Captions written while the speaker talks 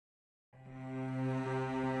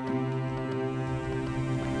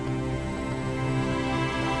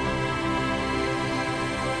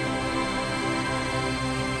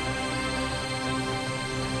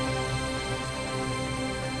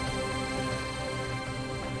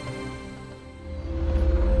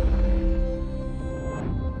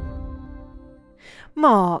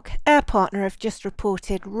Mark, Air Partner have just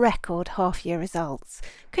reported record half-year results.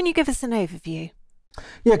 Can you give us an overview?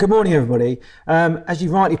 Yeah, good morning everybody. As you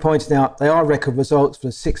rightly pointed out, they are record results for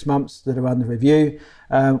the 6 months that are under review.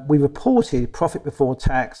 We reported profit before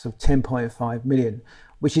tax of 10.5 million,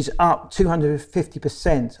 which is up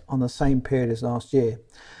 250% on the same period as last year.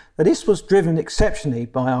 Now, this was driven exceptionally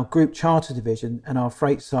by our group charter division and our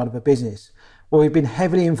freight side of the business, where we've been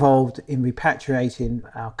heavily involved in repatriating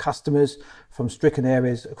our customers from stricken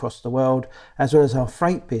areas across the world, as well as our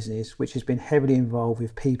freight business, which has been heavily involved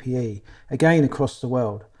with PPE, again across the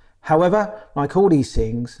world. However, like all these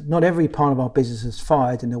things, not every part of our business has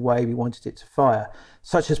fired in the way we wanted it to fire,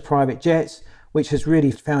 such as private jets, which has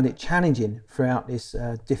really found it challenging throughout this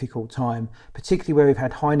difficult time, particularly where we've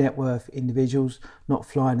had high net worth individuals not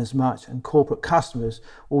flying as much and corporate customers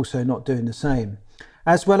also not doing the same.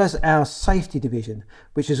 As well as our safety division,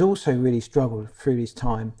 which has also really struggled through this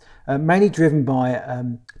time, mainly driven by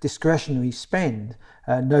discretionary spend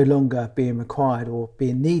no longer being required or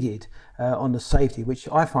being needed on the safety, which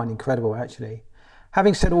I find incredible actually.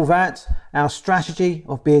 Having said all that, our strategy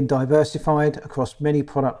of being diversified across many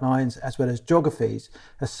product lines as well as geographies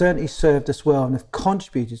has certainly served us well and have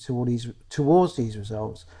contributed towards these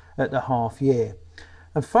results at the half year.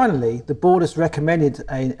 And finally, the board has recommended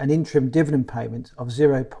an interim dividend payment of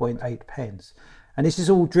 0.8 pence. And this is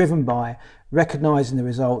all driven by recognising the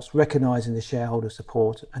results, recognising the shareholder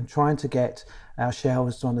support and trying to get our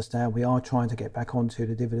shareholders to understand we are trying to get back onto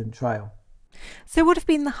the dividend trail. So what have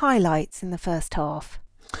been the highlights in the first half?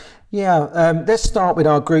 Yeah, let's start with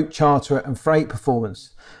our group charter and freight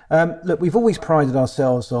performance. Look, we've always prided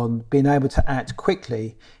ourselves on being able to act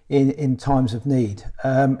quickly in times of need,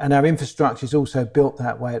 and our infrastructure is also built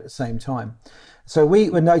that way at the same time. So we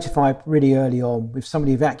were notified really early on with some of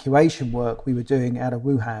the evacuation work we were doing out of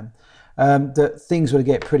Wuhan that things were to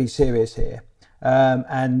get pretty serious here.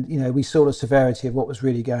 And we saw the severity of what was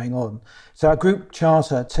really going on. So our group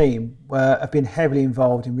charter team have been heavily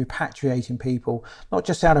involved in repatriating people, not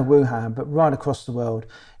just out of Wuhan, but right across the world,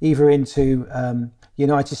 either into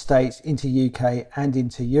United States, into UK and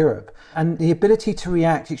into Europe. And the ability to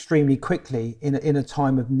react extremely quickly in a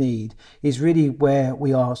time of need is really where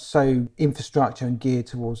we are so infrastructure and geared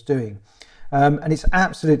towards doing. And it's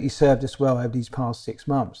absolutely served us well over these past 6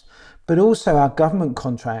 months. But also our government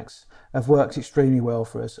contracts have worked extremely well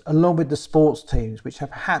for us, along with the sports teams, which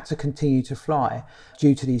have had to continue to fly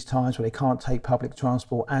due to these times where they can't take public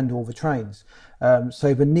transport and all the trains.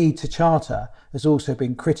 So the need to charter has also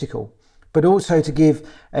been critical, but also to give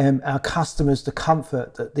our customers the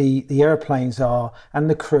comfort that the airplanes are and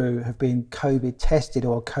the crew have been COVID tested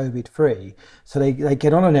or COVID free. So they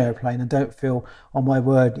get on an airplane and don't feel, oh my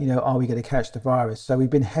word, are we going to catch the virus? So we've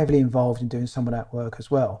been heavily involved in doing some of that work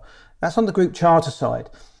as well. That's on the group charter side.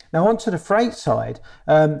 Now onto the freight side,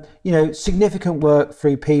 significant work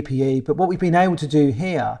through PPE, but what we've been able to do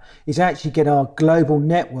here is actually get our global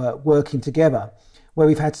network working together, where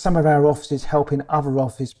we've had some of our offices helping other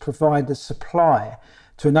offices provide the supply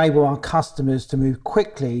to enable our customers to move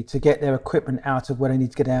quickly to get their equipment out of where they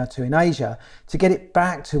need to get out to in Asia, to get it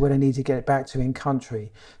back to where they need to get it back to in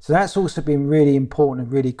country. So that's also been really important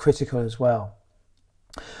and really critical as well.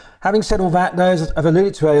 Having said all that, though, as I've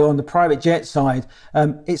alluded to earlier on the private jet side,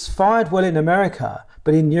 it's fired well in America,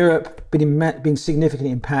 but in Europe, been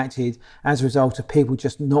significantly impacted as a result of people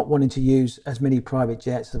just not wanting to use as many private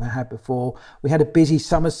jets as they had before. We had a busy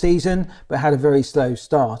summer season, but had a very slow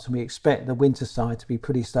start, and we expect the winter side to be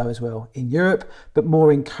pretty slow as well in Europe, but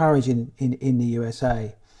more encouraging in the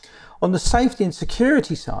USA. On the safety and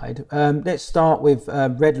security side, let's start with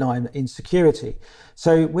Redline in security.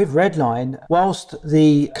 So with Redline, whilst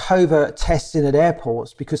the covert testing at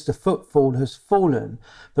airports, because the footfall has fallen,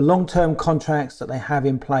 the long-term contracts that they have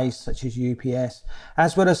in place, such as UPS,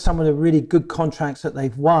 as well as some of the really good contracts that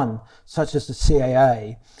they've won, such as the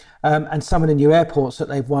CAA, and some of the new airports that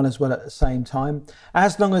they've won as well at the same time,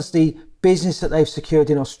 as long as the business that they've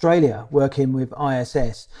secured in Australia working with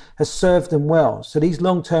ISS has served them well. So these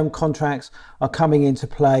long-term contracts are coming into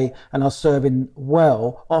play and are serving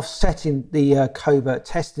well, offsetting the covert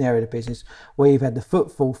testing area of the business where you've had the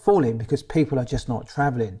footfall falling because people are just not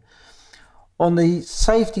travelling. On the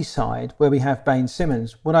safety side, where we have Baines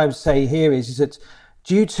Simmons, what I would say here is that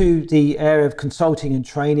due to the area of consulting and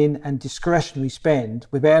training and discretionary spend,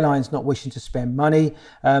 with airlines not wishing to spend money,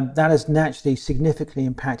 that has naturally significantly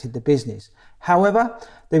impacted the business. However,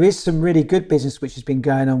 there is some really good business which has been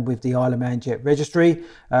going on with the Isle of Man Jet Registry,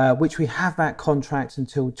 which we have that contract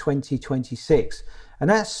until 2026. And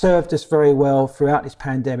that's served us very well throughout this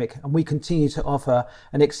pandemic, and we continue to offer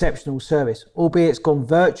an exceptional service, albeit it's gone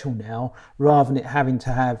virtual now rather than it having to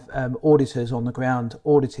have auditors on the ground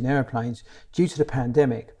auditing airplanes due to the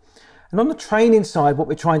pandemic. And on the training side, what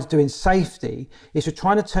we're trying to do in safety is we're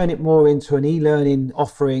trying to turn it more into an e-learning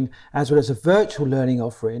offering as well as a virtual learning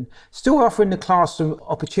offering, still offering the classroom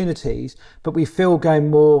opportunities, but we feel going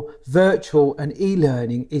more virtual and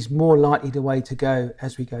e-learning is more likely the way to go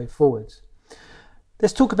as we go forwards.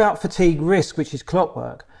 Let's talk about fatigue risk, which is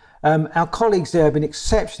Clockwork. Our colleagues there have been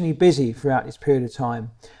exceptionally busy throughout this period of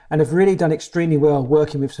time and have really done extremely well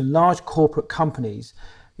working with some large corporate companies,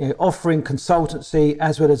 offering consultancy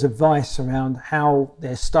as well as advice around how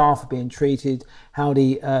their staff are being treated, how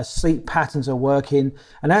the sleep patterns are working,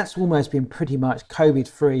 and that's almost been pretty much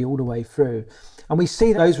COVID-free all the way through. And we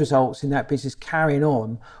see those results in that business carrying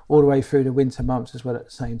on all the way through the winter months as well at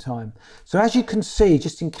the same time. So as you can see,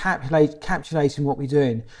 just encapsulating what we're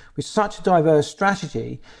doing, with such a diverse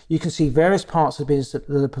strategy, you can see various parts of the business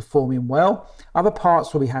that are performing well, other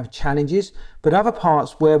parts where we have challenges, but other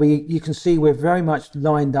parts where you can see we're very much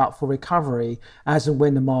lined up for recovery as and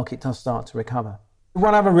when the market does start to recover.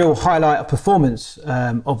 One other real highlight of performance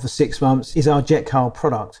of the 6 months is our Jet Card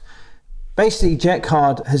product. Basically, Jet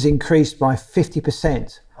Card has increased by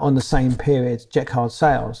 50% on the same period, Jet Card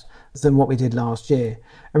sales, than what we did last year.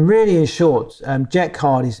 And really, in short, Jet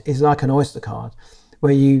Card is like an Oyster card,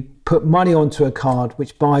 where you put money onto a card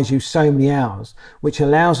which buys you so many hours, which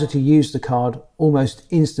allows you to use the card almost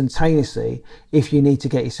instantaneously if you need to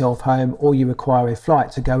get yourself home or you require a flight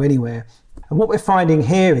to go anywhere. And what we're finding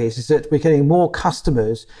here is that we're getting more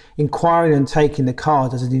customers inquiring and taking the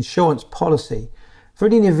card as an insurance policy. For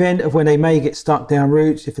in the event of when they may get stuck down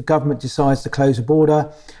routes, if the government decides to close a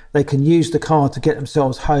border, they can use the card to get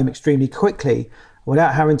themselves home extremely quickly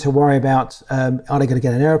without having to worry about are they going to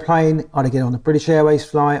get an airplane, are they getting on a British Airways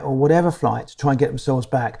flight or whatever flight to try and get themselves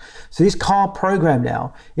back. So this card program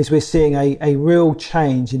now is we're seeing a real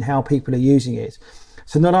change in how people are using it.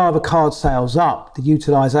 So not only are the card sales up, the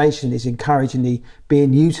utilisation is encouragingly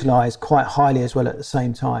being utilised quite highly as well at the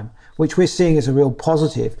same time, which we're seeing as a real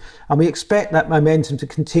positive. And we expect that momentum to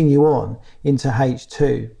continue on into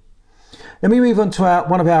H2. Then we move on to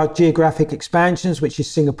one of our geographic expansions, which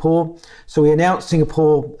is Singapore. So we announced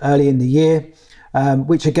Singapore early in the year,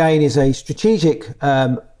 which again is a strategic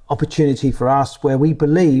opportunity for us, where we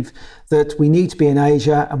believe that we need to be in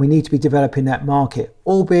Asia and we need to be developing that market,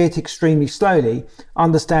 albeit extremely slowly,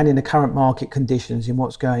 understanding the current market conditions in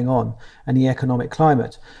what's going on and the economic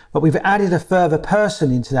climate. But we've added a further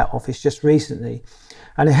person into that office just recently.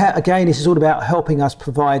 And again, this is all about helping us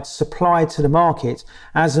provide supply to the market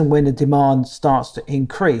as and when the demand starts to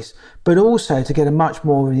increase, but also to get a much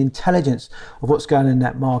more of an intelligence of what's going on in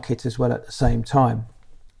that market as well at the same time.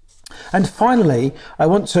 And finally, I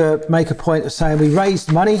want to make a point of saying we raised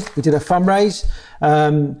money. We did a fundraise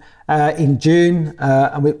in June,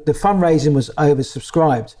 and the fundraising was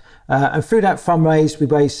oversubscribed. And through that fundraise, we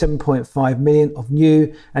raised 7.5 million of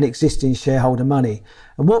new and existing shareholder money.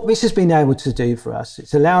 And what this has been able to do for us,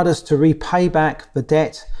 it's allowed us to repay back the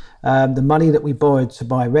debt, the money that we borrowed to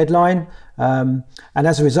buy Redline. And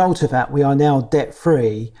as a result of that, we are now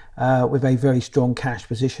debt-free with a very strong cash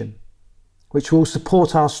position, which will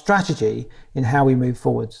support our strategy in how we move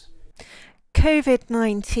forwards.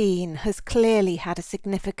 COVID-19 has clearly had a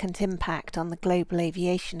significant impact on the global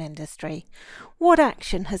aviation industry. What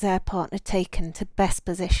action has Air Partner taken to best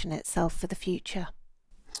position itself for the future?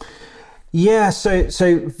 Yeah, so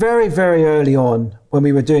very, very early on, when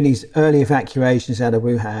we were doing these early evacuations out of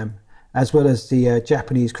Wuhan, as well as the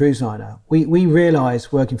Japanese cruise liner, we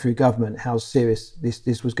realised, working through government, how serious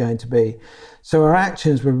this was going to be. So our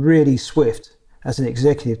actions were really swift as an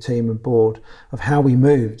executive team and board of how we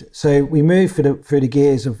moved. So we moved through the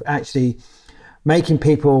gears of actually making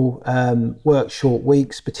people work short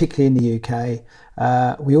weeks, particularly in the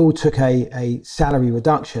UK. We all took a salary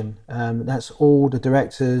reduction. That's all the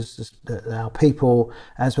directors, our people,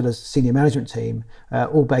 as well as the senior management team,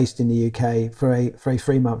 all based in the UK for a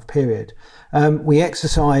 3-month period. We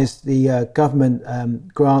exercised the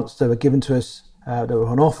government grants that were given to us, that were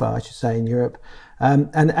on offer, I should say, in Europe.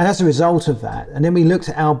 And as a result of that, and then we looked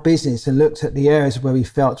at our business and looked at the areas where we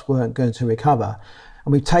felt weren't going to recover.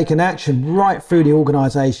 And we've taken action right through the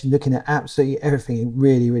organisation, looking at absolutely everything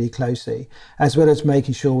really, really closely, as well as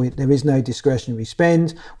making sure there is no discretionary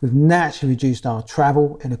spend. We've naturally reduced our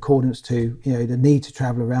travel in accordance to the need to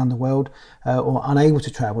travel around the world or unable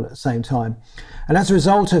to travel at the same time. And as a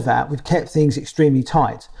result of that, we've kept things extremely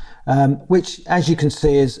tight. which, as you can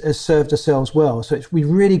see, has served ourselves well. So we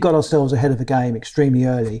really got ourselves ahead of the game extremely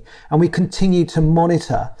early, and we continue to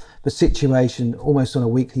monitor the situation almost on a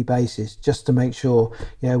weekly basis, just to make sure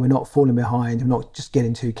we're not falling behind and not just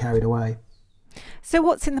getting too carried away. So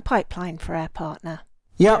what's in the pipeline for Air Partner?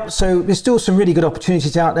 Yeah, so there's still some really good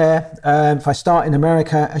opportunities out there. If I start in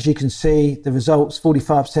America, as you can see, the results,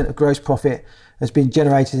 45% of gross profit has been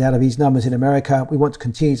generated out of these numbers in America. We want to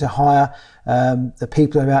continue to hire the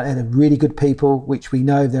people that are out there, the really good people, which we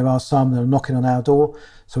know there are some that are knocking on our door.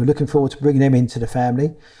 So we're looking forward to bringing them into the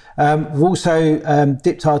family. We've also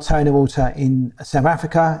dipped our toe in the water in South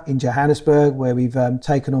Africa, in Johannesburg, where we've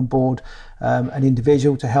taken on board an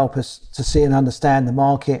individual to help us to see and understand the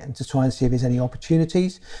market and to try and see if there's any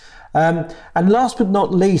opportunities. And last but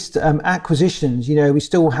not least, acquisitions. We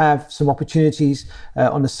still have some opportunities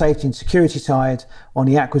on the safety and security side on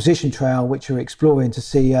the acquisition trail, which we're exploring to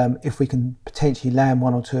see if we can potentially land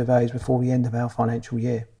one or two of those before the end of our financial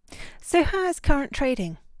year. So how is current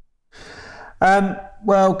trading?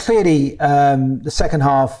 Well, clearly, the second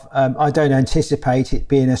half, I don't anticipate it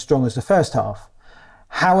being as strong as the first half.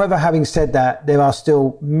 However, having said that, there are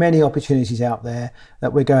still many opportunities out there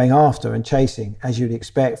that we're going after and chasing, as you'd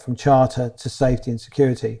expect, from charter to safety and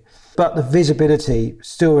security. But the visibility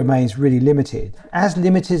still remains really limited as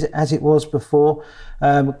it was before,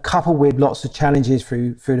 coupled with lots of challenges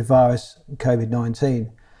through the virus and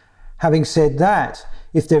COVID-19. Having said that,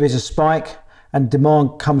 if there is a spike and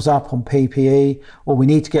demand comes up on PPE, or we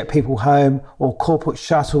need to get people home, or corporate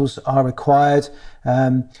shuttles are required,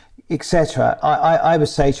 etc., I would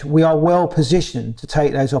say we are well positioned to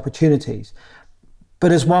take those opportunities.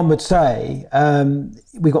 But as one would say,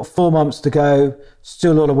 we've got 4 months to go,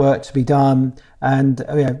 still a lot of work to be done, and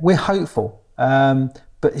we're hopeful.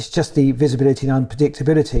 But it's just the visibility and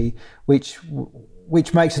unpredictability which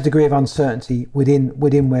makes a degree of uncertainty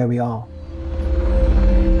within where we are.